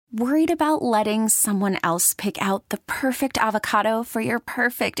Worried about letting someone else pick out the perfect avocado for your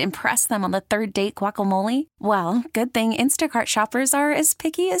perfect impress them on the third date guacamole? Well, good thing Instacart shoppers are as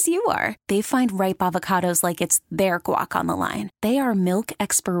picky as you are. They find ripe avocados like it's their guac on the line. They are milk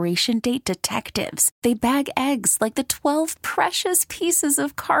expiration date detectives. They bag eggs like the 12 precious pieces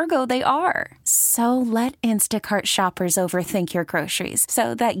of cargo they are. So let Instacart shoppers overthink your groceries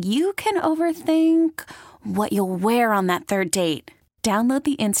so that you can overthink what you'll wear on that third date. Download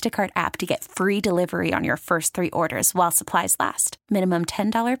the Instacart app to get free delivery on your first 3 orders while supplies last. Minimum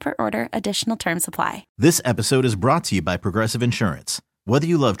 $10 per order. Additional terms apply. This episode is brought to you by Progressive Insurance. Whether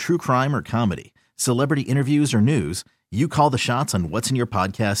you love true crime or comedy, celebrity interviews or news, you call the shots on what's in your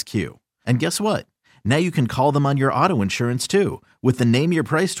podcast queue. And guess what? Now you can call them on your auto insurance too with the Name Your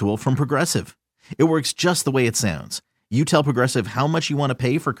Price tool from Progressive. It works just the way it sounds. You tell Progressive how much you want to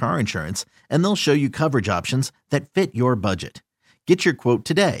pay for car insurance, and they'll show you coverage options that fit your budget. Get your quote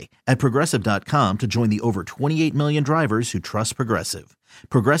today at Progressive.com to join the over 28 million drivers who trust Progressive.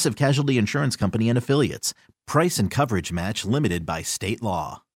 Progressive Casualty Insurance Company and Affiliates. Price and coverage match limited by state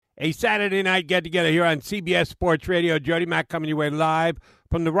law. A Saturday night get-together here on CBS Sports Radio. Jody Mack coming your way live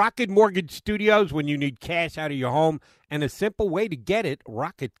from the Rocket Mortgage Studios. When you need cash out of your home and a simple way to get it,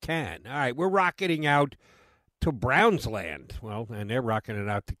 Rocket can. All right, we're rocketing out to Browns land. Well, and they're rocketing it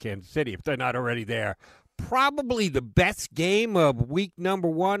out to Kansas City if they're not already there. Probably the best game of week number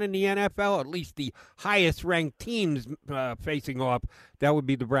 1 in the NFL, at least the highest-ranked teams facing off. That would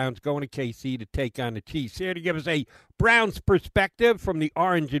be the Browns going to KC to take on the Chiefs. Here to give us a Browns perspective from the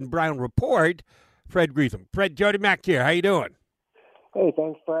Orange and Brown Report, Fred Greetham. Fred, Jody Mack here. How you doing? Hey,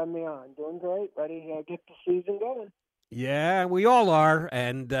 thanks for having me on. Doing great. Ready to get the season going. Yeah, we all are,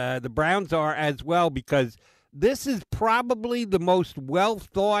 and the Browns are as well, because this is probably the most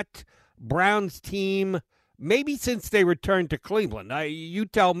well-thought Browns team maybe since they returned to Cleveland. You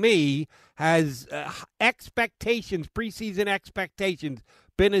tell me, has expectations, preseason expectations,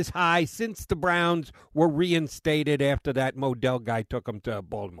 been as high since the Browns were reinstated after that Modell guy took them to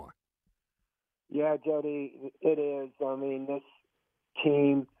Baltimore? Yeah, Jody, it is. I mean, this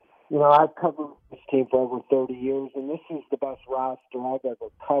team, I've covered this team for over 30 years, and this is the best roster I've ever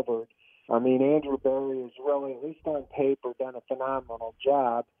covered. I mean, Andrew Berry has really, at least on paper, done a phenomenal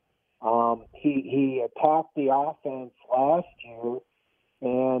job. He attacked the offense last year,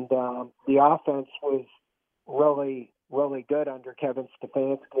 and the offense was really, really good under Kevin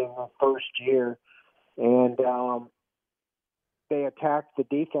Stefanski in the first year. And they attacked the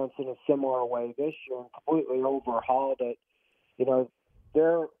defense in a similar way this year and completely overhauled it.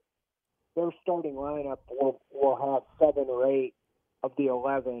 Their starting lineup will have 7 or 8 of the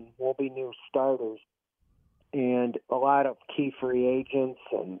 11 will be new starters. And a lot of key free agents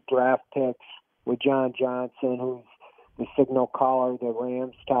and draft picks with John Johnson, who's the signal caller, the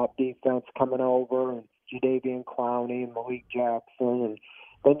Rams' top defense coming over, and Jadeveon Clowney and Malik Jackson. And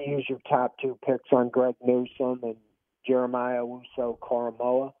then you use your top 2 picks on Greg Newsome and Jeremiah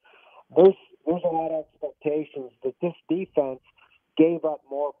Owusu-Koramoah. There's a lot of expectations that this defense gave up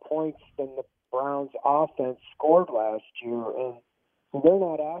more points than the Browns' offense scored last year. And so they're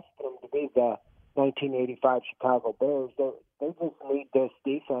not asking them to be the 1985 Chicago Bears. They just need this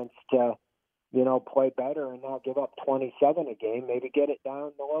defense to, play better and not give up 27 a game. Maybe get it down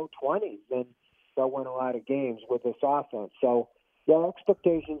in the low 20s, and they'll win a lot of games with this offense. So, yeah,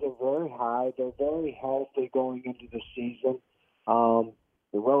 expectations are very high. They're very healthy going into the season.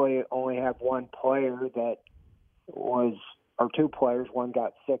 They really only have one player that or 2 players. One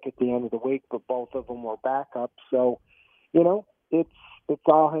got sick at the end of the week, but both of them were backups. So, it's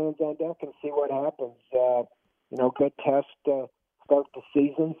all hands on deck and see what happens. Good test to start the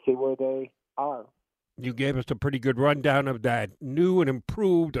season, see where they are. You gave us a pretty good rundown of that new and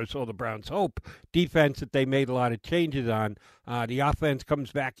improved, or so the Browns hope, defense that they made a lot of changes on. The offense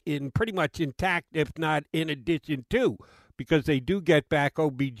comes back in pretty much intact, if not in addition to, because they do get back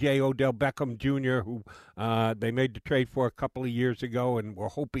OBJ, Odell Beckham Jr., who they made the trade for a couple of years ago, and we're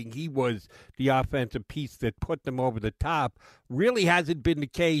hoping he was the offensive piece that put them over the top. Really hasn't been the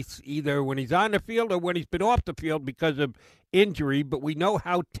case either when he's on the field or when he's been off the field because of injury, but we know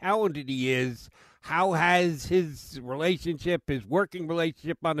how talented he is. How has his working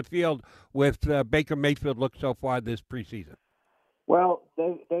relationship on the field with Baker Mayfield looked so far this preseason? Well,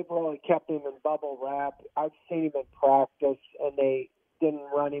 they've really kept him in bubble wrap. I've seen him in practice, and they didn't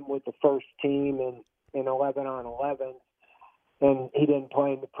run him with the first team in 11-on-11, and he didn't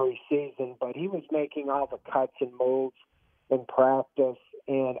play in the preseason, but he was making all the cuts and moves in practice,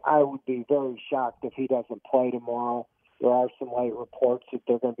 and I would be very shocked if he doesn't play tomorrow. There are some late reports that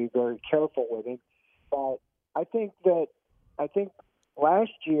they're going to be very careful with him, but I think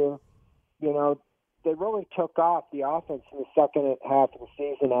last year, they really took off the offense in the second half of the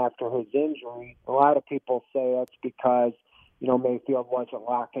season after his injury. A lot of people say that's because, Mayfield wasn't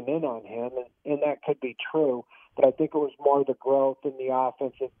locking in on him, and that could be true. But I think it was more the growth in the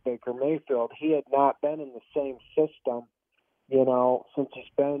offense of Baker Mayfield. He had not been in the same system, since he's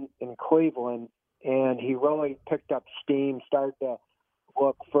been in Cleveland, and he really picked up steam, started to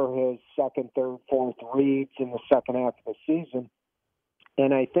look for his second, third, fourth reads in the second half of the season.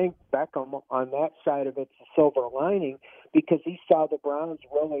 And I think Beckham, on that side of it's a silver lining because he saw the Browns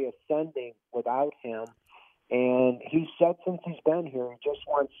really ascending without him. And he said since he's been here, he just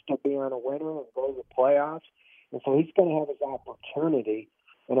wants to be on a winner and go to the playoffs. And so he's going to have his opportunity.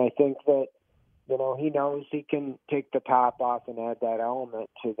 And I think that, he knows he can take the top off and add that element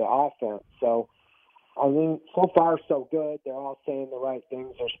to the offense. So, I mean, so far so good. They're all saying the right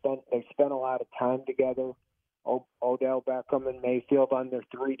things. They spent a lot of time together. Odell Beckham and Mayfield on their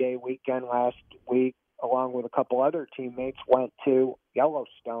 3-day weekend last week, along with a couple other teammates, went to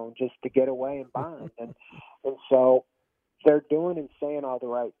Yellowstone just to get away and bond. And so they're doing and saying all the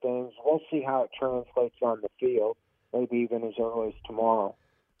right things. We'll see how it translates on the field, maybe even as early as tomorrow.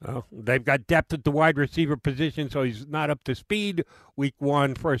 Well, they've got depth at the wide receiver position, so he's not up to speed. Week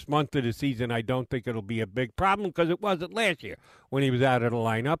 1, first month of the season, I don't think it'll be a big problem because it wasn't last year when he was out of the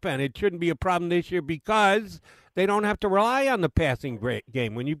lineup, and it shouldn't be a problem this year because they don't have to rely on the passing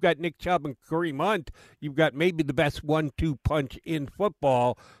game. When you've got Nick Chubb and Kareem Hunt, you've got maybe the best 1-2 punch in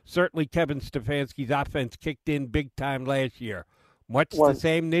football. Certainly Kevin Stefanski's offense kicked in big time last year. Much the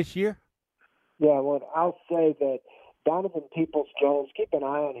same this year? Yeah, well, I'll say that Donovan Peoples-Jones, keep an eye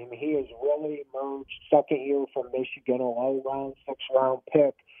on him. He has really emerged, second year from Michigan, a low-round, 6th-round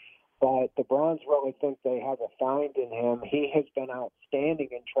pick. But the Browns really think they have a find in him. He has been outstanding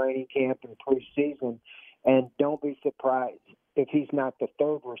in training camp and preseason. And don't be surprised if he's not the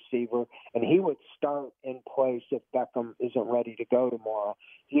third receiver. And he would start in place if Beckham isn't ready to go tomorrow.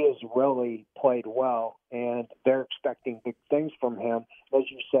 He has really played well, and they're expecting big things from him. As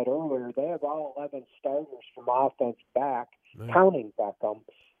you said earlier, they have all 11 starters from offense back, counting Beckham,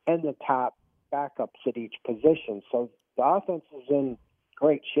 and the top backups at each position. So the offense is in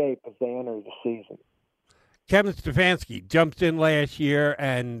great shape as they enter the season. Kevin Stefanski jumped in last year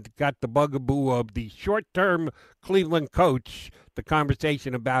and got the bugaboo of the short-term Cleveland coach, the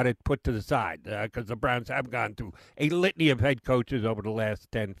conversation about it put to the side because the Browns have gone through a litany of head coaches over the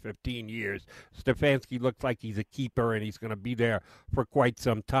last 10, 15 years. Stefanski looks like he's a keeper and he's going to be there for quite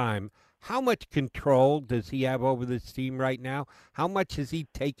some time. How much control does he have over this team right now? How much has he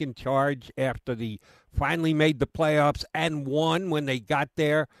taken charge after they finally made the playoffs and won when they got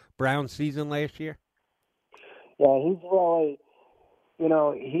there Browns season last year? Yeah, he's really,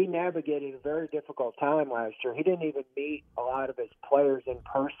 he navigated a very difficult time last year. He didn't even meet a lot of his players in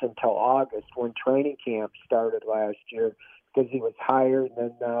person till August when training camp started last year because he was hired and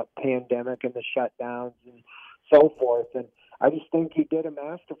then the pandemic and the shutdowns and so forth. And I just think he did a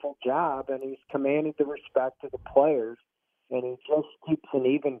masterful job, and he's commanded the respect of the players. And he just keeps an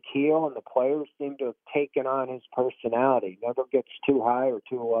even keel, and the players seem to have taken on his personality. Never gets too high or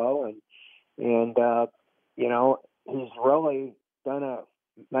too low, and he's really done a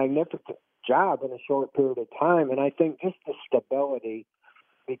magnificent job in a short period of time. And I think just the stability,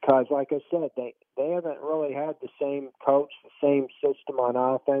 because like I said, they haven't really had the same coach, the same system on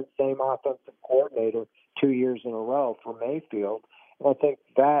offense, same offensive coordinator 2 years in a row for Mayfield. And I think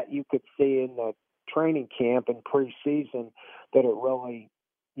that you could see in the training camp and preseason that it really,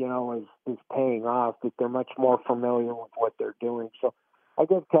 is paying off, that they're much more familiar with what they're doing. So I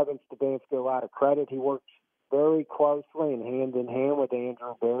give Kevin Stefanski a lot of credit. He works very closely and hand in hand with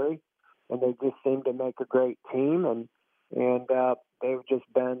Andrew Berry, and they just seem to make a great team. And they've just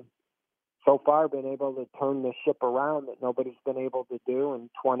so far been able to turn the ship around that nobody's been able to do in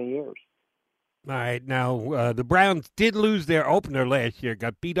 20 years. All right. Now, the Browns did lose their opener last year,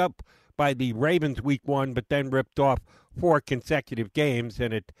 got beat up by the Ravens week 1, but then ripped off 4 consecutive games,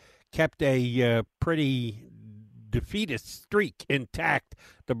 and it kept a pretty defeatist streak intact.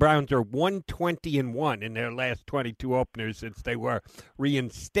 The Browns are 120-1 in their last 22 openers since they were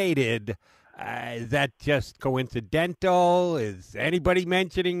reinstated. Is that just coincidental? Is anybody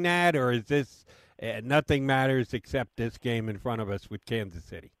mentioning that, or is this nothing matters except this game in front of us with Kansas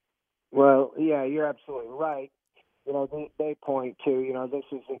City? Well, yeah, you're absolutely right. They point to, this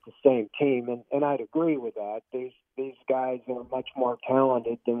isn't the same team, and I'd agree with that. These guys are much more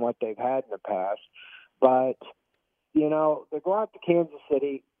talented than what they've had in the past. But, they go out to Kansas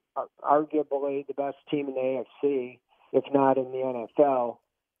City, arguably the best team in the AFC, if not in the NFL.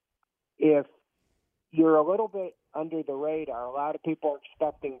 If you're a little bit under the radar. A lot of people are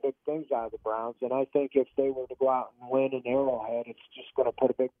expecting big things out of the Browns, and I think if they were to go out and win in Arrowhead, it's just going to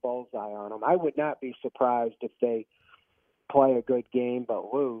put a big bullseye on them. I would not be surprised if they play a good game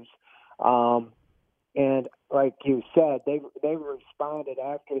but lose. And like you said, they responded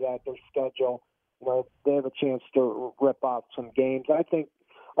after that. Their schedule, they have a chance to rip off some games. I think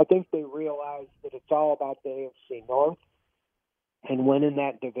they realize that it's all about the AFC North and winning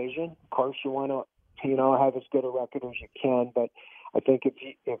that division. Of course, you want to have as good a record as you can, but I think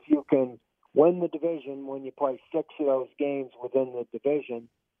if you can win the division when you play 6 of those games within the division,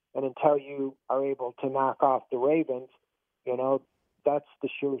 and until you are able to knock off the Ravens, that's the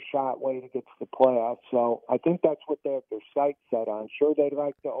sure shot way to get to the playoffs. So I think that's what they have their sights set on. Sure, they'd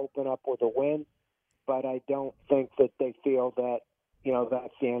like to open up with a win, but I don't think that they feel that,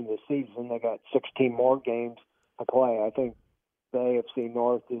 that's the end of the season. They got 16 more games to play. I think the AFC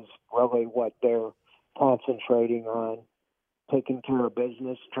North is really what they're concentrating on, taking care of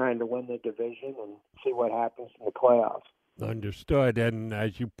business, trying to win the division, and see what happens in the playoffs. Understood. And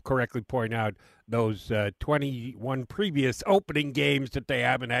as you correctly point out, those 21 previous opening games that they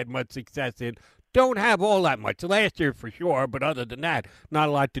haven't had much success in don't have all that much. Last year for sure, but other than that, not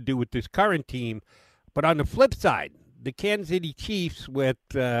a lot to do with this current team. But on the flip side, the Kansas City Chiefs with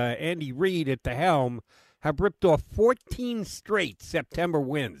Andy Reid at the helm have ripped off 14 straight September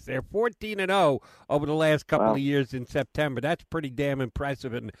wins. They're 14-0 over the last couple of years in September. That's pretty damn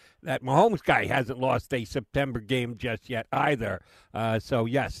impressive. And that Mahomes guy hasn't lost a September game just yet either. So,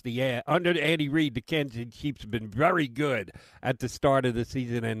 yes, under Andy Reid, the Kansas City Chiefs have been very good at the start of the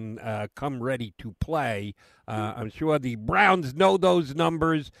season and come ready to play. I'm sure the Browns know those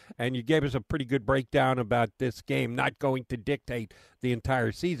numbers, and you gave us a pretty good breakdown about this game not going to dictate the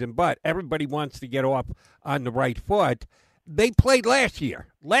entire season. But everybody wants to get off on the right foot. They played last year.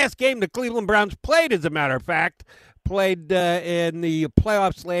 Last game the Cleveland Browns played, as a matter of fact, played in the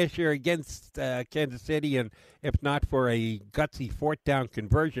playoffs last year against Kansas City, and if not for a gutsy fourth down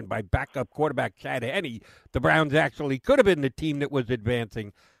conversion by backup quarterback Chad Henne, the Browns actually could have been the team that was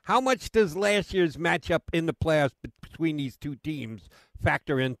advancing. How much does last year's matchup in the playoffs between these two teams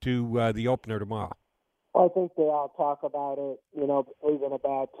factor into the opener tomorrow? Well, I think they all talk about it, leaving a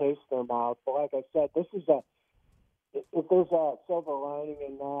bad taste in their mouth. But like I said, if there's a silver lining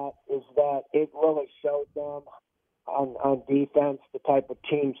in that, is that it really showed them on defense the type of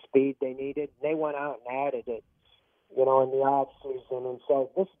team speed they needed. They went out and added it, in the offseason. And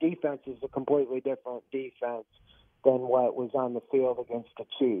so this defense is a completely different defense than what was on the field against the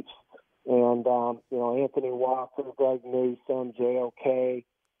Chiefs. And, Anthony Walker, Greg Newsome, J.O.K.,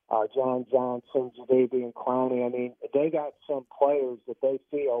 John Johnson, Jadavian Clowney. I mean, they got some players that they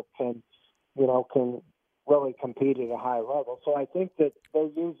feel can really compete at a high level. So I think that they're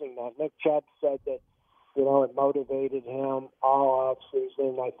using that. Nick Chubb said that, it motivated him all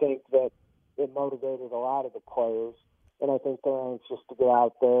offseason. I think that it motivated a lot of the players. And I think they're anxious to get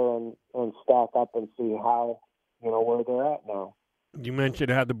out there and stack up and see how, where they're at now. You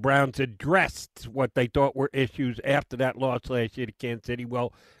mentioned how the Browns addressed what they thought were issues after that loss last year to Kansas City.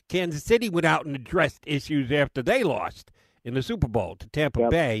 Well, Kansas City went out and addressed issues after they lost in the Super Bowl to Tampa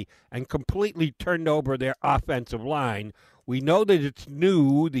Bay and completely turned over their offensive line. We know that it's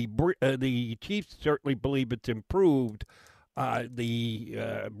new. The Chiefs certainly believe it's improved.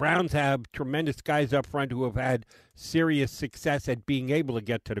 The Browns have tremendous guys up front who have had serious success at being able to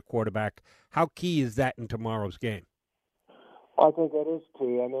get to the quarterback. How key is that in tomorrow's game? I think it is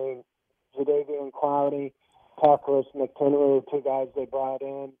key. I mean, Jadavian Clowney, Tucker McKinley, the two guys they brought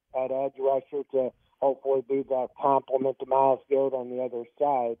in at edge rusher to hopefully be that complement to Myles Garrett on the other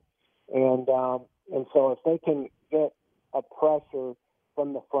side. And so if they can get a pressure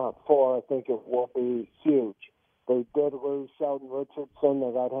from the front four, I think it will be huge. They did lose Sheldon Richardson. They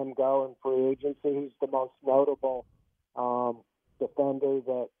let him go in free agency. He's the most notable defender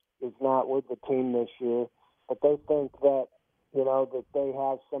that is not with the team this year. But they think that, that they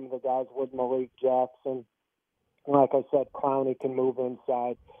have some of the guys with Malik Jackson. Like I said, Clowney can move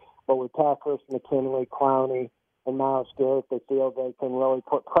inside. But with Tucker, McKinley, Clowney, and Myles Garrett, they feel they can really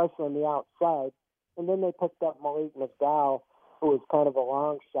put pressure on the outside. And then they picked up Malik McDowell, who is kind of a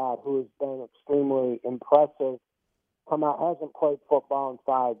long shot, who has been extremely impressive. Hasn't played football in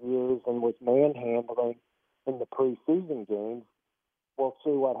 5 years and was manhandling in the preseason games. We'll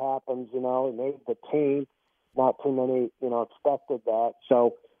see what happens. He made the team. Not too many, expected that.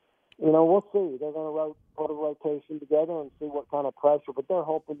 So, we'll see. They're going to put a rotation together and see what kind of pressure. But they're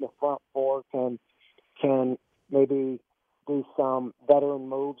hoping the front four can maybe do some veteran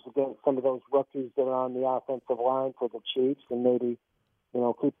moves against some of those rookies that are on the offensive line for the Chiefs, and maybe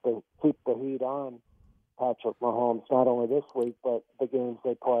keep the heat on Patrick Mahomes, not only this week, but the games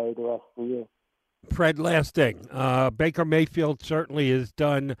they play the rest of the year. Fred, last thing. Baker Mayfield certainly has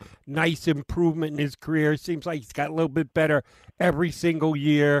done nice improvement in his career. Seems like he's got a little bit better every single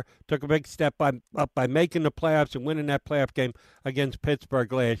year. Took a big step up by making the playoffs and winning that playoff game against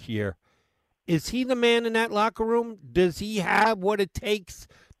Pittsburgh last year. Is he the man in that locker room? Does he have what it takes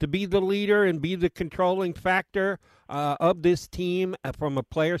to be the leader and be the controlling factor of this team from a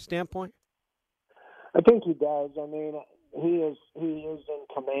player standpoint? I think he does. I mean, he is in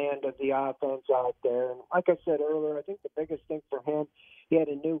command of the offense out there. And like I said earlier, I think the biggest thing for him, he had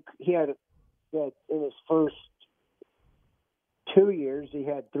in his first 2 years, he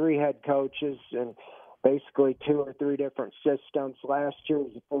had 3 head coaches and basically 2 or 3 different systems. Last year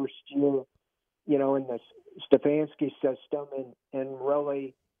was the first year, in the Stefanski system, and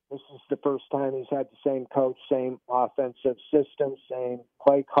really this is the first time he's had the same coach, same offensive system, same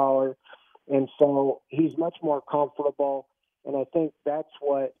play caller. And so he's much more comfortable, and I think that's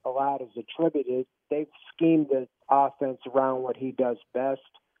what a lot is attributed. They've schemed the offense around what he does best,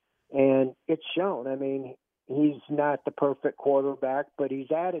 and it's shown. I mean, he's not the perfect quarterback, but he's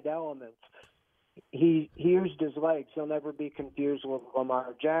added elements. He used his legs. He'll never be confused with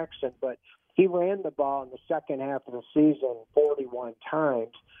Lamar Jackson, but he ran the ball in the second half of the season 41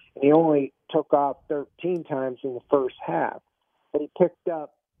 times, and he only took off 13 times in the first half. But he picked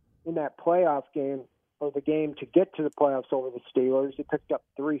up in that playoff game, or the game to get to the playoffs over the Steelers, he picked up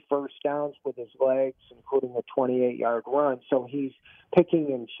 3 first downs with his legs, including a 28-yard run. So he's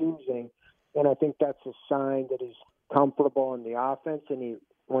picking and choosing, and I think that's a sign that he's comfortable in the offense. And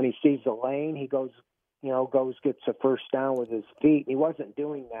when he sees a lane, he goes gets a first down with his feet. He wasn't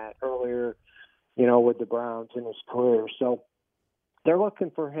doing that earlier, with the Browns in his career. So they're looking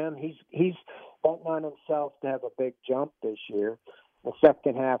for him. He's betting on himself to have a big jump this year. The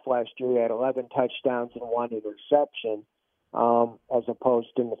second half last year, he had 11 touchdowns and 1 interception, as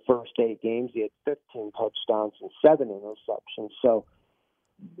opposed to in the first 8 games, he had 15 touchdowns and 7 interceptions. So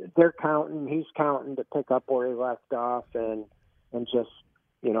he's counting to pick up where he left off and just,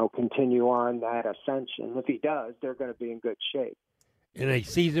 continue on that ascension. If he does, they're going to be in good shape. In a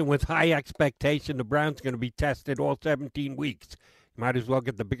season with high expectation, the Browns are going to be tested all 17 weeks. Might as well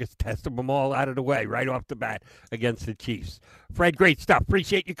get the biggest test of them all out of the way right off the bat against the Chiefs. Fred, great stuff.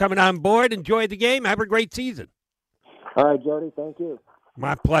 Appreciate you coming on board. Enjoy the game. Have a great season. All right, Jody. Thank you.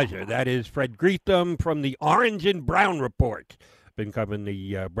 My pleasure. That is Fred Greetham from the Orange and Brown Report. Been covering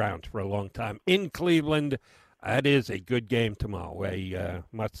the Browns for a long time in Cleveland. That is a good game tomorrow. A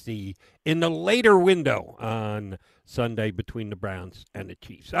must-see in the later window on Sunday between the Browns and the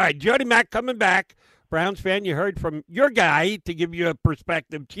Chiefs. All right, Jody Mack coming back. Browns fan, you heard from your guy to give you a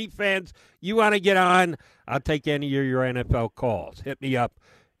perspective. Chief fans, you want to get on, I'll take any of your NFL calls. Hit me up.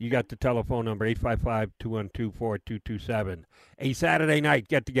 You got the telephone number, 855-212-4227. A Saturday night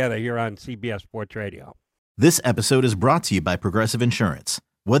get-together here on CBS Sports Radio. This episode is brought to you by Progressive Insurance.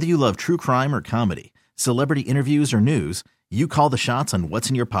 Whether you love true crime or comedy, celebrity interviews or news, you call the shots on what's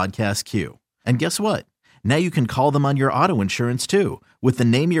in your podcast queue. And guess what? Now you can call them on your auto insurance too with the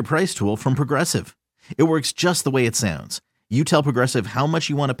Name Your Price tool from Progressive. It works just the way it sounds. You tell Progressive how much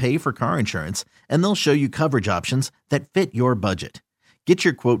you want to pay for car insurance, and they'll show you coverage options that fit your budget. Get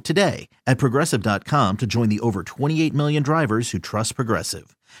your quote today at Progressive.com to join the over 28 million drivers who trust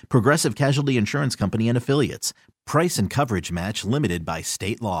Progressive. Progressive Casualty Insurance Company and Affiliates. Price and coverage match limited by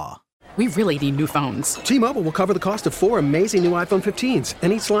state law. We really need new phones. T-Mobile will cover the cost of 4 amazing new iPhone 15s,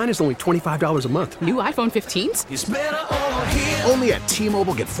 and each line is only $25 a month. New iPhone 15s? It's better over here. Only at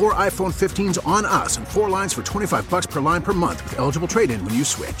T-Mobile, get 4 iPhone 15s on us and 4 lines for $25 per line per month with eligible trade-in when you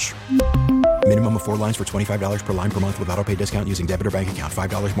switch. Minimum of 4 lines for $25 per line per month with autopay discount using debit or bank account.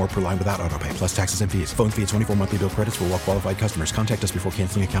 $5 more per line without autopay, plus taxes and fees. Phone fee at 24 monthly bill credits for well-qualified customers. Contact us before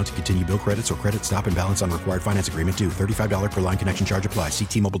canceling account to continue bill credits or credit stop and balance on required finance agreement due. $35 per line connection charge applies. See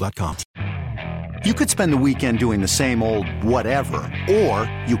T-Mobile.com. You could spend the weekend doing the same old whatever, or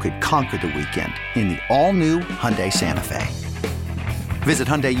you could conquer the weekend in the all-new Hyundai Santa Fe. Visit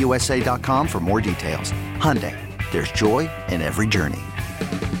HyundaiUSA.com for more details. Hyundai, there's joy in every journey.